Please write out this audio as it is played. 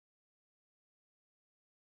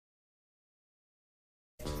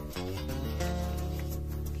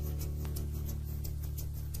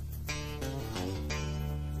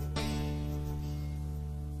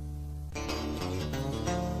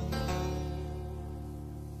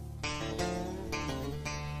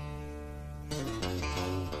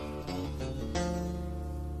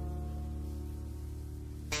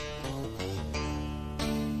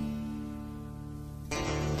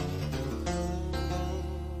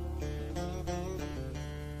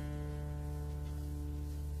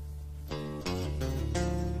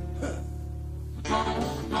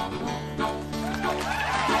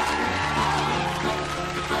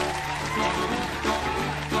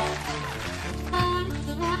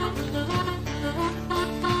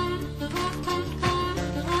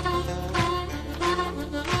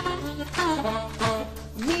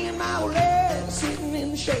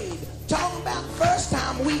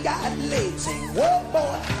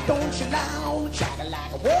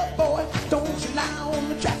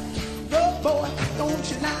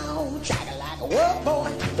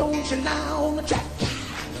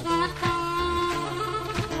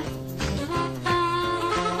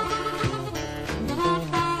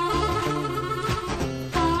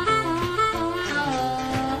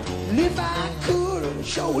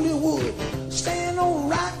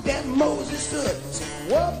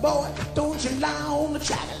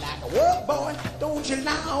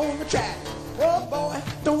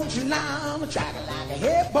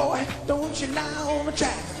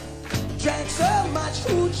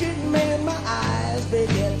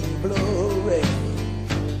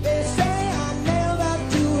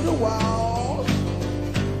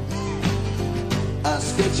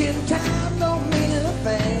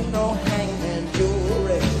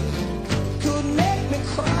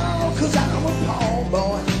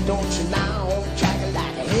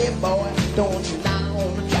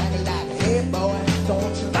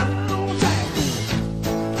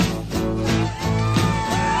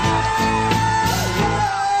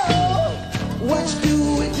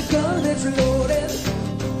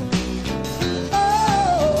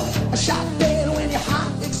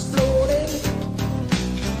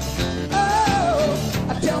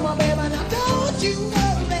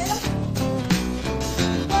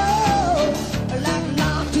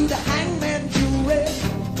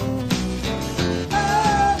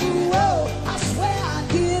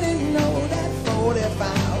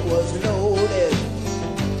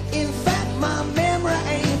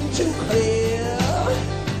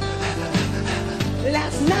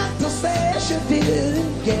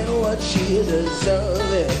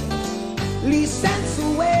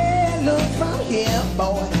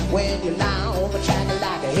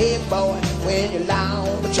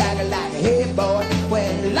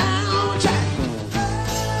We love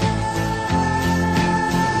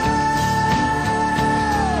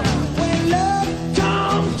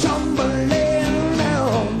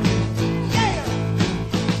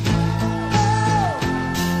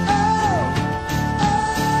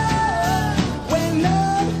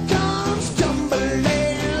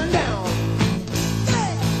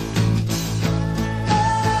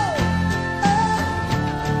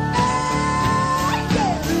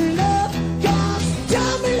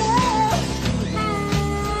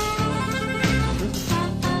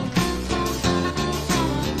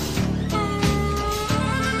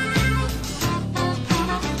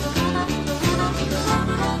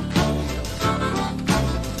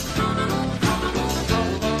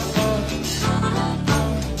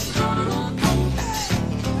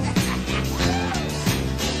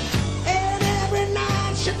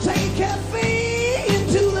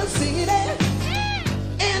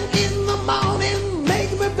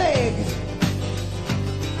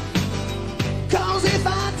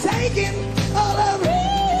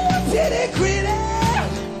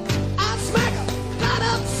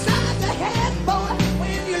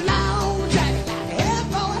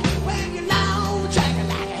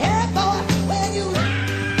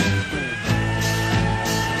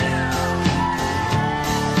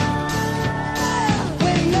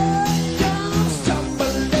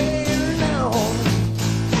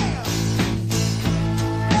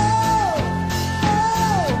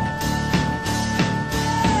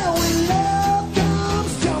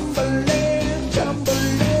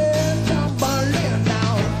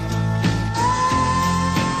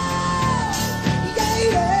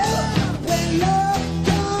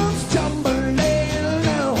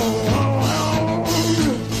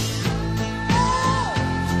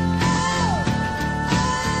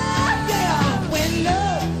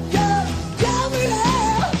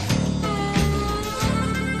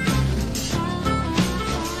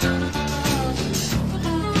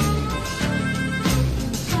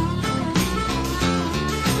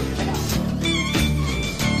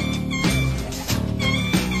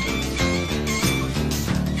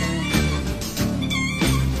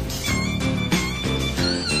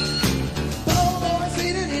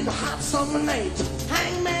night.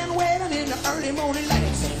 Hangman waiting in the early morning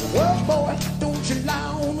light. Saying, well, boy, don't you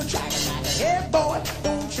lie on the track. Hey, boy,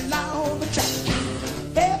 don't you lie on the track.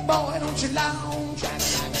 Hey, boy, don't you lie on the track.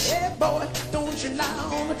 Hey, boy, don't you lie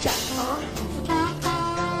on the track.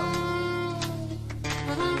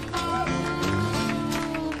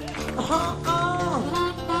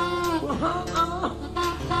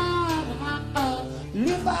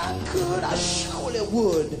 If I could, I surely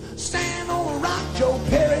would stand on a rock Joe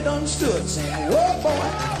Perry done stood, saying, whoa, boy,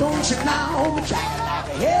 don't you lie on the track.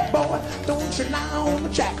 Hey, boy, don't you lie on the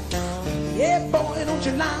track. Yeah, boy, don't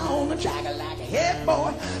you lie on the track. Like a head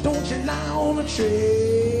boy, don't you lie on the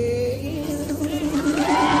train.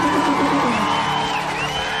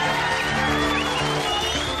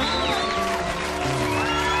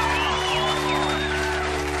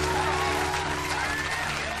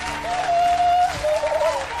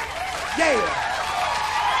 Yeah.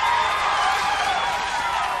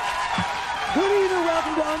 Good evening,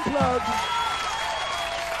 welcome to Unplugged.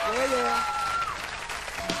 Yeah.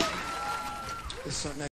 It's something